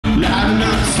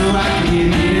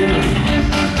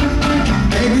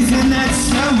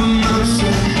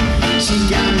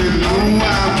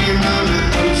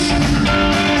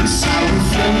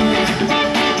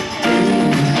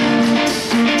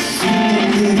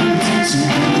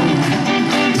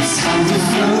It's how we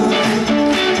flow,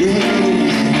 yeah.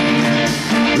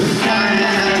 The fire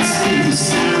and see the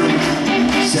sound.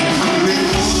 Set coming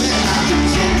over out the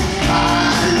jet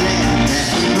island.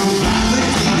 There's no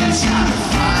gravity that's how to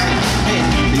fight. Hey,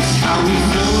 it's how we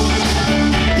flow,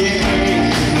 yeah.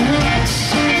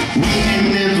 We ain't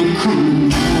never coming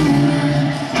down.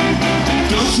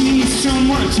 Don't you need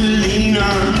someone to lean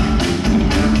on?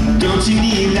 Don't you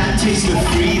need that taste of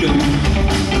freedom?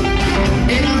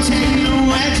 It don't take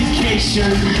no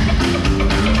education.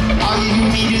 All you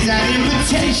need is that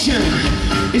invitation.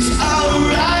 It's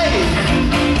alright,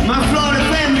 my Florida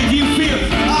family, do you feel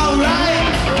alright?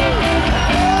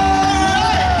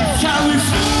 Alright, it's how we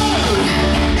feel,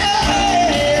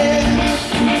 yeah.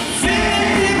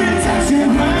 Favorite taxi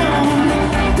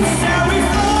round, it's how we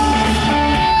feel.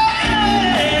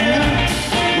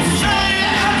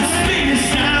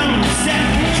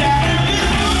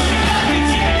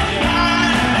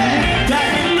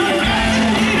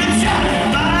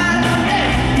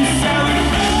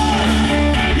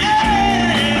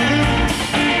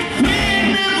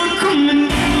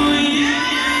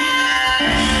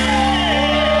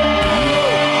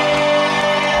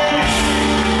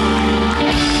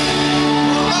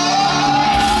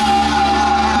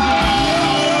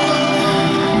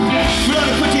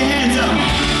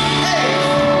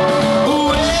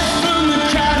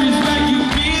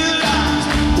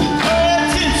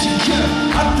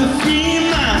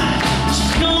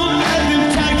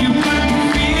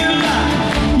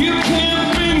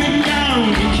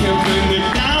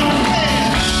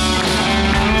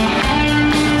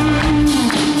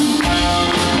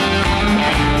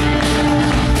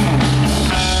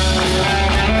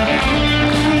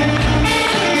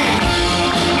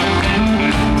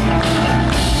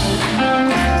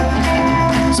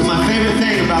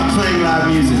 Playing live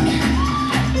music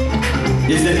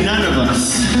is that none of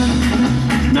us,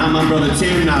 not my brother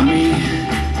Tim, not me,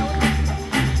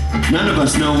 none of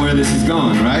us know where this is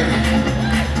going, right?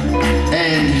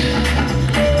 And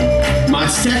my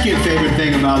second favorite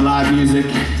thing about live music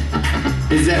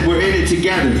is that we're in it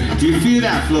together. Do you feel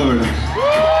that, Florida?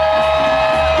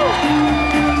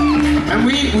 And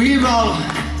we've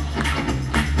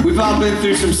all been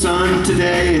through some sun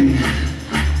today and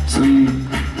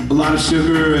a lot of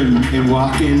sugar and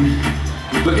walking.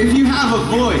 But if you have a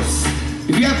voice,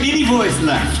 if you have any voice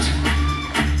left,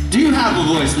 do you have a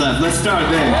voice left? Let's start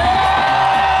there.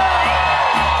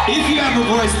 If you have a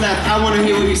voice left, I want to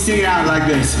hear what you sing it out like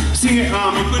this. Sing it,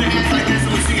 we'll put our hands like this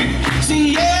and we'll sing it. Sing,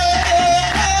 yeah!